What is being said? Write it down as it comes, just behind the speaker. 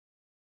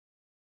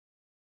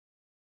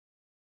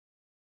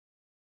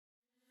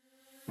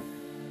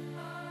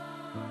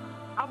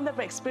I've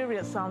never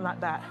experienced sound like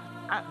that.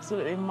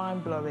 Absolutely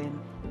mind-blowing.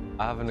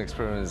 I haven't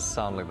experienced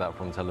sound like that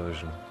from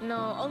television.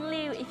 No,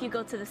 only if you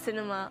go to the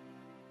cinema.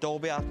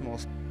 Dolby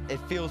Atmos, it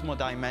feels more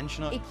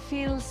dimensional. It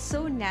feels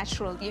so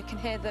natural. You can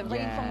hear the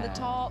rain from the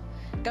top,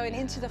 going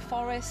into the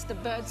forest, the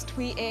birds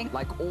tweeting.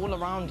 Like all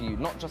around you,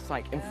 not just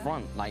like in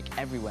front, like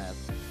everywhere.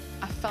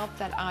 I felt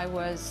that I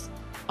was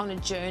on a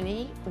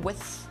journey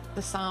with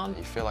the sound.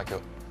 You feel like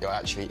you're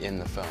actually in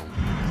the film.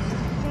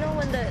 You know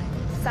when the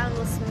sound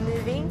was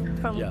moving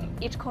from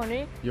each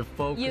corner?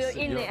 You're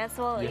in it as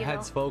well, Your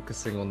head's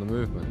focusing on the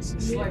movements.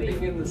 It's like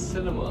being in the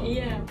cinema.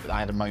 Yeah. I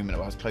had a moment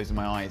where I was closing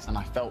my eyes and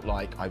I felt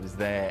like I was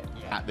there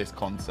at this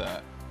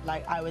concert.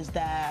 Like I was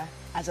there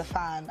as a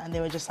fan and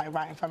they were just like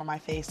right in front of my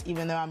face,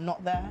 even though I'm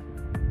not there.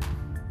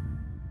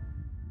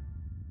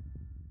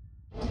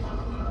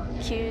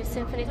 Q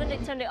Symphony, when they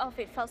turned it off,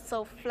 it felt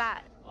so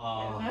flat.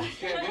 Oh,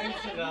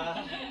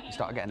 You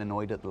start getting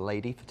annoyed at the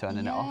lady for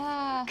turning it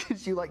off.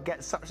 Because you like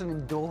get such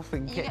an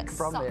endorphin kick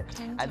from it.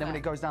 And then when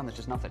it goes down, there's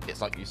just nothing.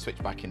 It's like you switch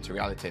back into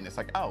reality and it's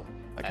like, oh,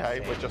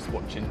 okay, we're just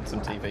watching some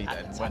TV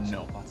then. We're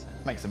not.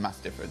 Makes a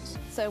massive difference.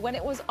 So when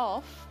it was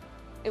off,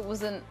 it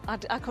wasn't, I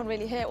couldn't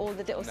really hear all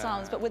the little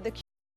sounds, but with the